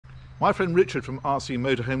My friend Richard from RC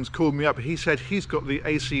Motorhomes called me up. He said he's got the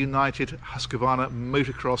AC United Husqvarna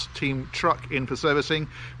Motocross team truck in for servicing,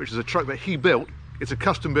 which is a truck that he built. It's a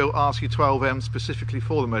custom-built RC12M specifically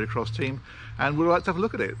for the motocross team, and we'd like to have a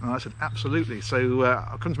look at it. And I said, absolutely. So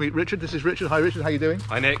I've come to meet Richard. This is Richard. Hi, Richard. How are you doing?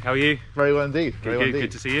 Hi, Nick. How are you? Very well indeed. Very well indeed.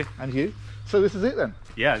 Good to see you. And you? So this is it then?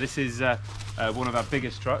 Yeah, this is one of our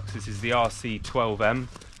biggest trucks. This is the RC12M,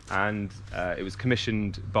 and it was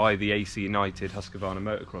commissioned by the AC United Husqvarna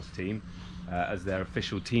Motocross team as their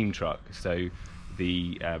official team truck. So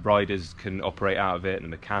the riders can operate out of it, and the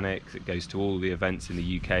mechanics. It goes to all the events in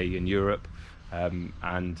the UK and Europe.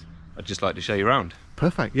 And I'd just like to show you around.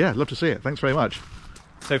 Perfect, yeah, love to see it. Thanks very much.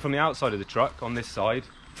 So from the outside of the truck, on this side,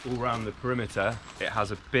 all around the perimeter, it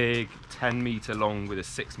has a big 10-metre long with a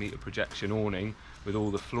 6-metre projection awning with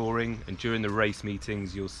all the flooring, and during the race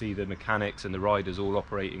meetings you'll see the mechanics and the riders all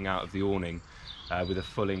operating out of the awning with a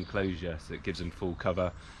full enclosure, so it gives them full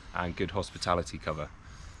cover and good hospitality cover.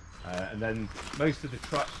 And then most of the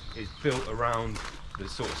truck is built around the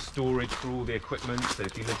sort of storage for all the equipment. So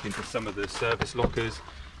if you look into some of the service lockers,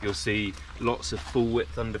 you'll see lots of full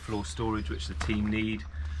width underfloor storage which the team need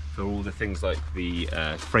for all the things like the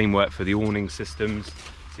framework for the awning systems.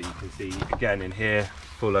 So you can see again in here,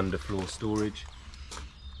 full underfloor storage.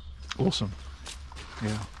 Awesome.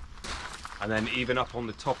 Yeah. And then even up on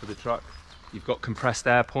the top of the truck, you've got compressed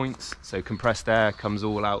air points. So compressed air comes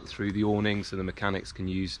all out through the awning, so the mechanics can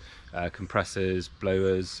use compressors,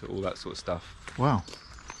 blowers, all that sort of stuff. Wow.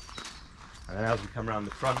 And then as we come around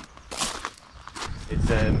the front, it's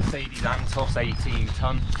a Mercedes Antos 18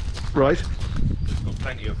 ton. Right. It's got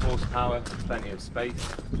plenty of horsepower, plenty of space.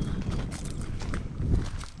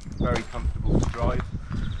 Very comfortable to drive.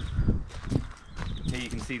 Here you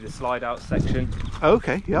can see the slide out section.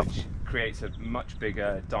 Okay, yep. Which creates a much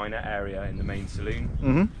bigger dinette area in the main saloon.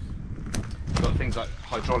 Mm-hmm. You've got things like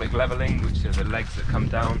hydraulic levelling, which are the legs that come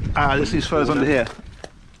down. Ah, this is further under here.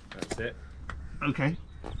 That's it. Okay.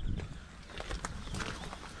 And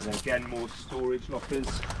then again, more storage lockers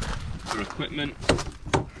for equipment.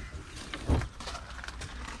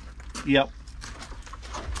 Yep.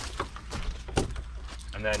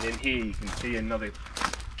 And then in here you can see another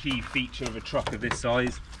key feature of a truck of this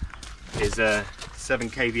size is a 7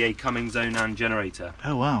 kVA Cummins Onan generator.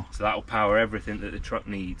 Oh wow. So that will power everything that the truck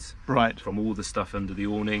needs. Right. From all the stuff under the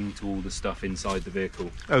awning to all the stuff inside the vehicle.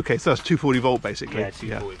 Okay, so that's 240 volt basically. Yeah,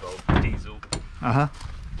 240 volt diesel. Uh-huh.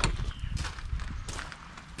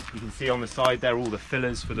 You can see on the side there all the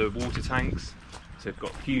fillers for the water tanks. So they've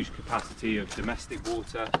got huge capacity of domestic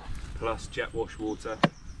water plus jet wash water.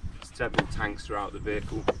 Several tanks throughout the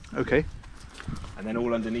vehicle. Okay. And then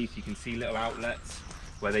all underneath you can see little outlets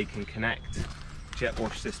where they can connect jet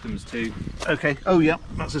wash systems to. Okay. Oh yeah,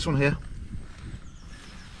 that's this one here.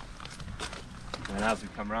 And then as we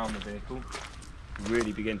come around the vehicle, you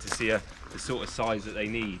really begin to see the sort of size that they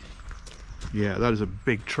need. Yeah, that is a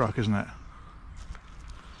big truck, isn't it?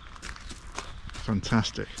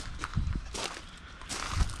 Fantastic.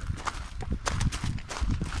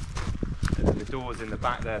 And then the doors in the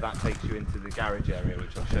back there, that takes you into the garage area,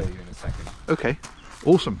 which I'll show you in a second. Okay,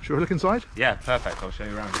 awesome. Shall we look inside? Yeah, perfect. I'll show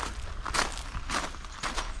you around.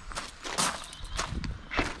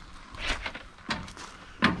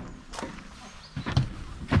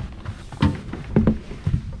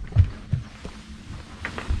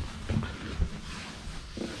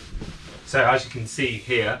 So as you can see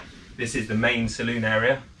here, this is the main saloon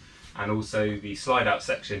area, and also the slide out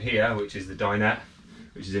section here, which is the dinette,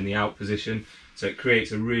 which is in the out position. So it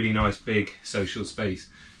creates a really nice big social space.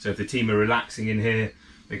 So if the team are relaxing in here,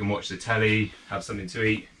 they can watch the telly, have something to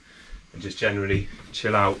eat, and just generally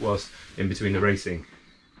chill out whilst in between the racing.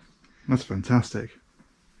 That's fantastic.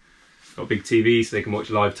 Got a big TV so they can watch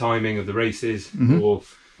live timing of the races, or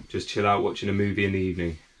just chill out watching a movie in the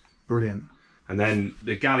evening. Brilliant. And then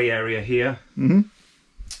the galley area here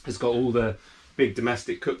has got all the big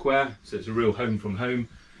domestic cookware, so it's a real home from home.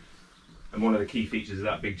 And one of the key features of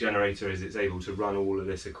that big generator is it's able to run all of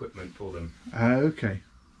this equipment for them. Okay.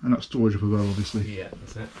 And that's storage up above, obviously. Yeah,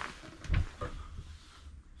 that's it.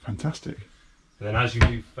 Fantastic. And then as you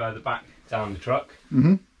move further back down the truck,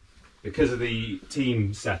 because of the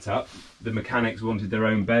team setup, the mechanics wanted their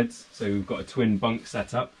own beds, so we've got a twin bunk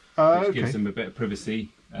setup, which gives them a bit of privacy.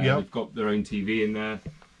 They've got their own TV in there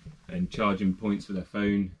and charging points for their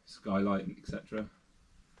phone, skylight, etc.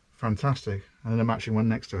 Fantastic. And then a matching one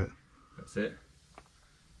next to it. That's it.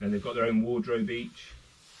 And they've got their own wardrobe each.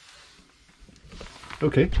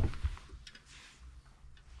 Okay.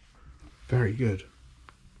 Very good.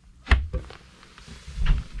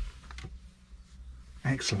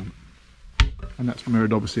 Excellent. And that's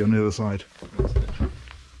mirrored obviously on the other side.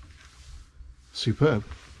 Superb.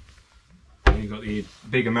 And you've got the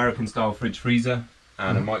big American style fridge freezer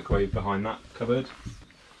and a microwave behind that cupboard.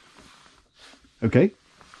 Okay.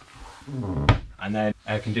 And then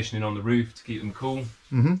air conditioning on the roof to keep them cool.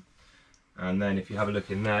 And then if you have a look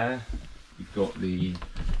in there, you've got the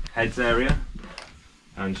heads area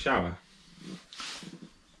and shower.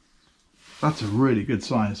 That's a really good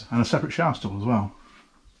size, and a separate shower stall as well.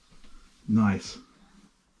 Nice.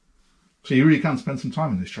 So you really can spend some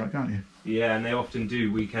time in this truck, can't you? Yeah, and they often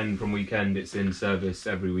do weekend from weekend. It's in service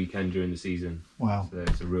every weekend during the season. Wow. So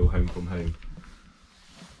it's a real home from home.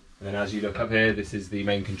 And then as you look up here, this is the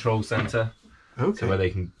main control centre. Okay. So where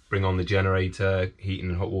they can bring on the generator, heating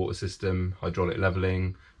and hot water system, hydraulic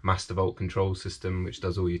levelling, master volt control system, which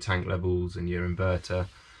does all your tank levels and your inverter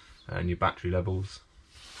and your battery levels.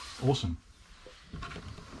 Awesome.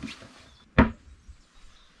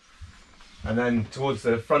 And then towards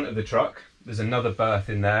the front of the truck, there's another berth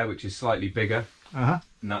in there, which is slightly bigger. And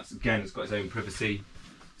that's, again, it's got its own privacy,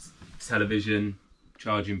 television,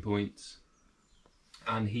 charging points,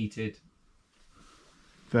 and heated.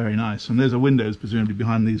 Very nice. And there's a windows presumably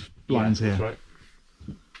behind these blinds here. That's right.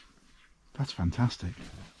 That's fantastic.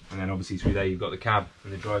 And then obviously through there you've got the cab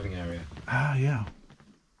and the driving area. Ah, yeah.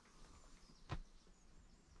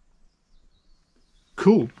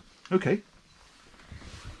 Cool. Okay.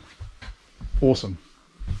 Awesome.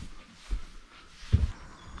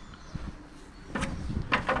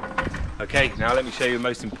 Okay, now let me show you the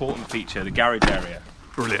most important feature, the garage area.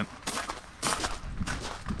 Brilliant.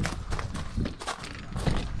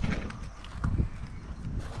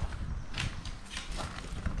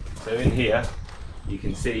 So in here, you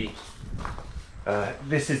can see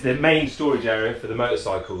this is the main storage area for the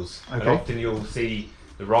motorcycles. Okay. And often you'll see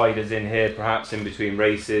the riders in here, perhaps in between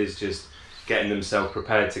races, just getting themselves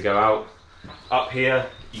prepared to go out. Up here,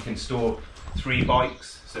 you can store 3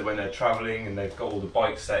 bikes. So when they're travelling and they've got all the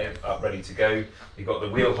bikes set up ready to go, you've got the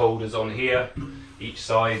wheel holders on here, each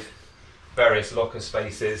side, various locker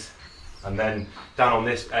spaces. And then down on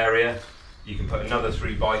this area, you can put another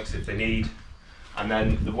 3 bikes if they need. And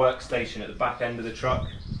then the workstation at the back end of the truck,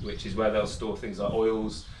 which is where they'll store things like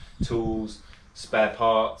oils, tools, spare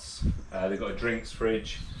parts. They've got a drinks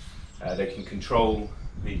fridge. They can control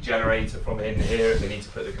the generator from in here if they need to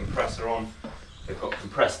put the compressor on. They've got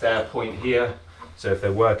compressed air point here, so if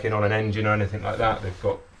they're working on an engine or anything like that, they've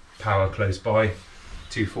got power close by,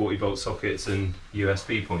 2 40-volt sockets and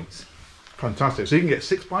USB points. Fantastic. So you can get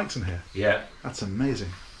 6 bikes in here. Yeah. That's amazing.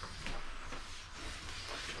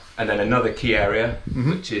 And then another key area,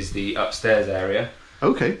 which is the upstairs area.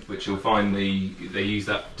 Okay. Which you'll find they use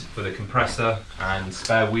that for the compressor and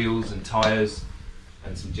spare wheels and tyres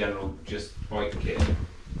and some general just bike kit.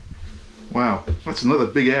 Wow, that's another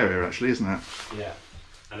big area actually, isn't it? Yeah.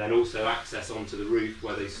 And then also access onto the roof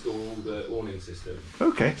where they store all the awning system.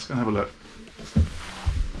 Okay, let's go and have a look.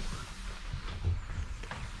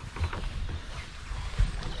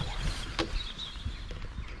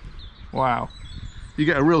 Wow. You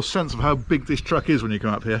get a real sense of how big this truck is when you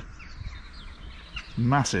come up here.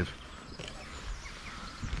 Massive.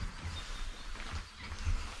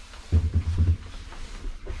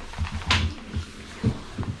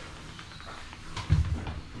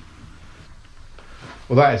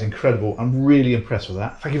 Well, that is incredible. I'm really impressed with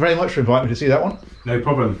that. Thank you very much for inviting me to see that one. No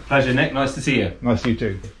problem. Pleasure, Nick. Nice to see you. Nice to see you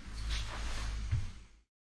too.